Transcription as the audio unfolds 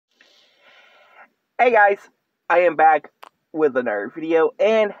Hey guys, I am back with another video,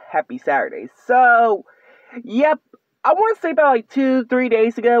 and happy Saturday. So, yep, I want to say about like 2-3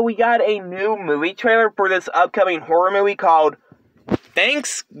 days ago, we got a new movie trailer for this upcoming horror movie called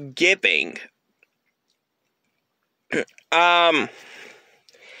Thanksgiving. To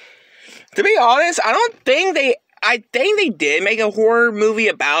be honest, I think they did make a horror movie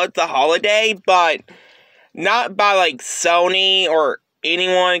about the holiday, but not by like Sony or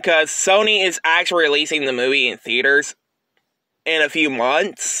anyone, because Sony is actually releasing the movie in theaters in a few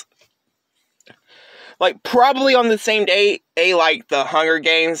months. Like, probably on the same day, like the Hunger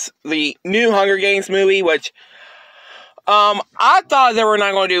Games, the new Hunger Games movie, which, I thought they were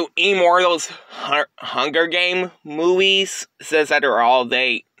not going to do any more of those Hunger Game movies, since after all,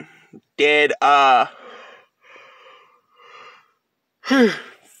 they did,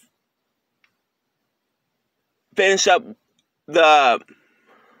 finish up the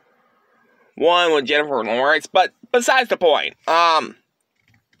one with Jennifer Lawrence, but besides the point.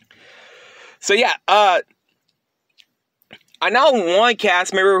 So yeah, I know one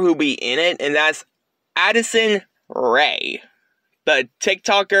cast member who'll be in it, and that's Addison Rae, the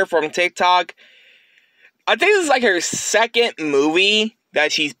TikToker from TikTok. I think this is like her second movie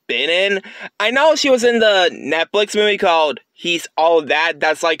that she's been in. I know she was in the Netflix movie called He's All That.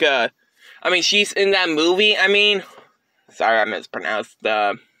 That's like she's in that movie. Sorry, I mispronounced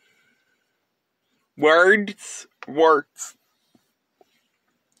the words.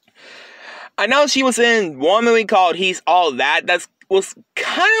 I know she was in one movie called He's All That. That was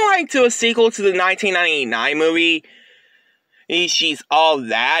kind of like to a sequel to the 1999 movie, She's All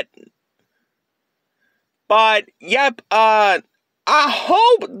That. But, yep, I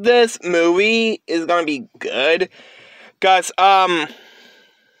hope this movie is gonna be good. Because,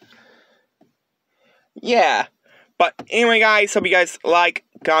 yeah. But anyway, guys, hope you guys like,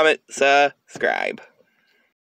 comment, subscribe.